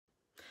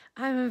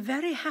I'm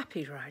very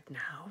happy right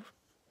now.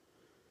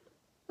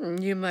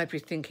 You might be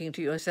thinking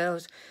to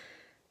yourselves,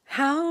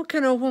 how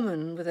can a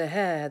woman with a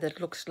hair that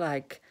looks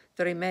like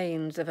the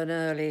remains of an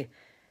early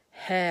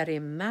hairy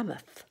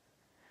mammoth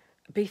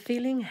be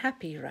feeling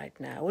happy right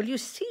now? Well, you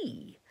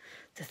see,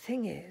 the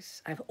thing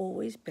is, I've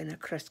always been a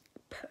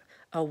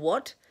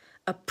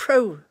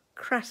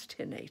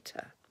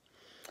procrastinator.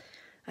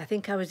 I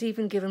think I was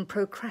even given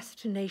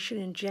procrastination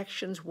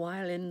injections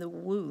while in the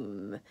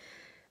womb.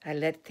 I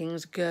let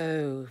things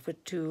go for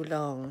too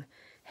long.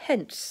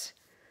 Hence,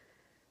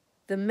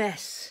 the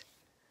mess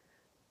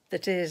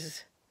that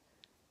is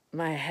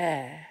my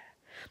hair.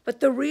 But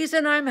the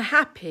reason I'm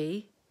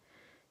happy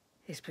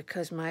is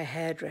because my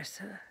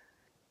hairdresser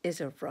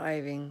is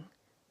arriving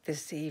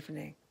this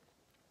evening.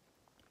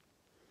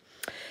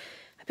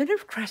 I've been a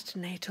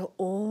procrastinator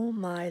all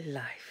my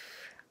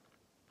life,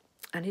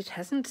 and it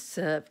hasn't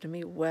served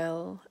me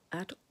well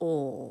at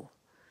all.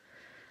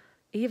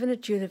 Even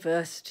at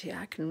university,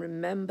 I can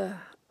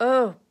remember,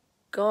 oh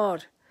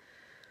God,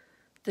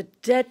 the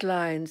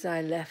deadlines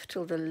I left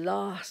till the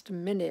last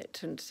minute,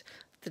 and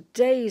the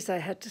days I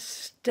had to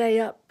stay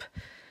up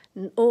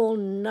all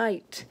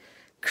night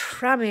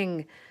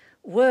cramming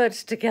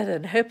words together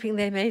and hoping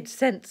they made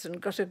sense and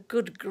got a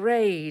good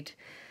grade.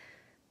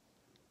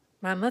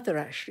 My mother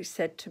actually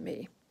said to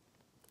me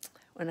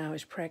when I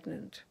was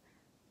pregnant,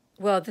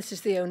 well, this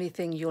is the only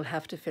thing you'll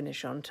have to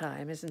finish on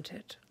time, isn't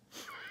it?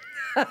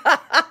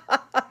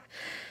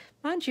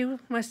 Mind you,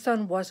 my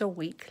son was a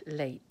week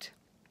late.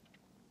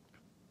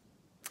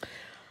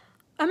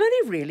 I'm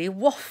only really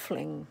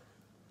waffling.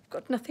 I've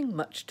got nothing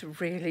much to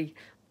really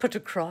put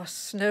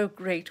across, no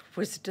great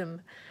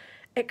wisdom,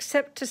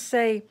 except to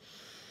say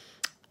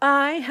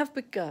I have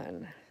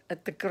begun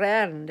at the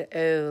grand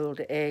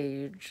old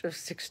age of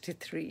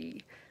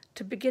 63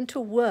 to begin to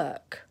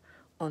work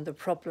on the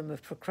problem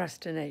of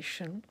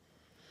procrastination.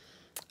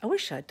 I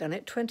wish I'd done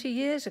it 20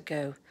 years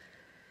ago.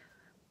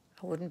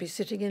 I wouldn't be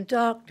sitting in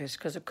darkness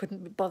because I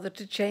couldn't be bothered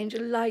to change a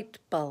light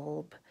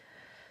bulb.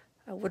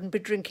 I wouldn't be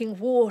drinking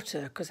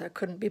water because I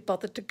couldn't be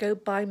bothered to go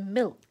buy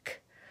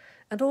milk,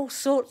 and all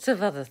sorts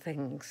of other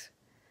things.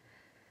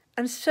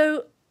 And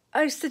so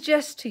I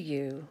suggest to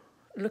you,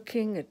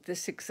 looking at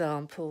this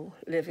example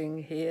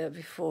living here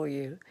before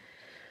you,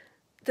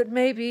 that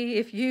maybe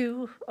if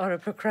you are a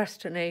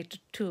procrastinator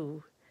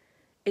too,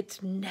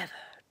 it's never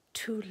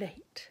too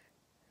late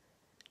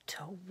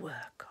to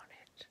work on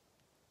it.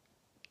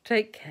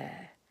 Take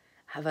care.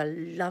 Have a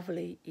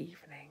lovely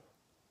evening.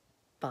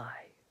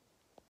 Bye.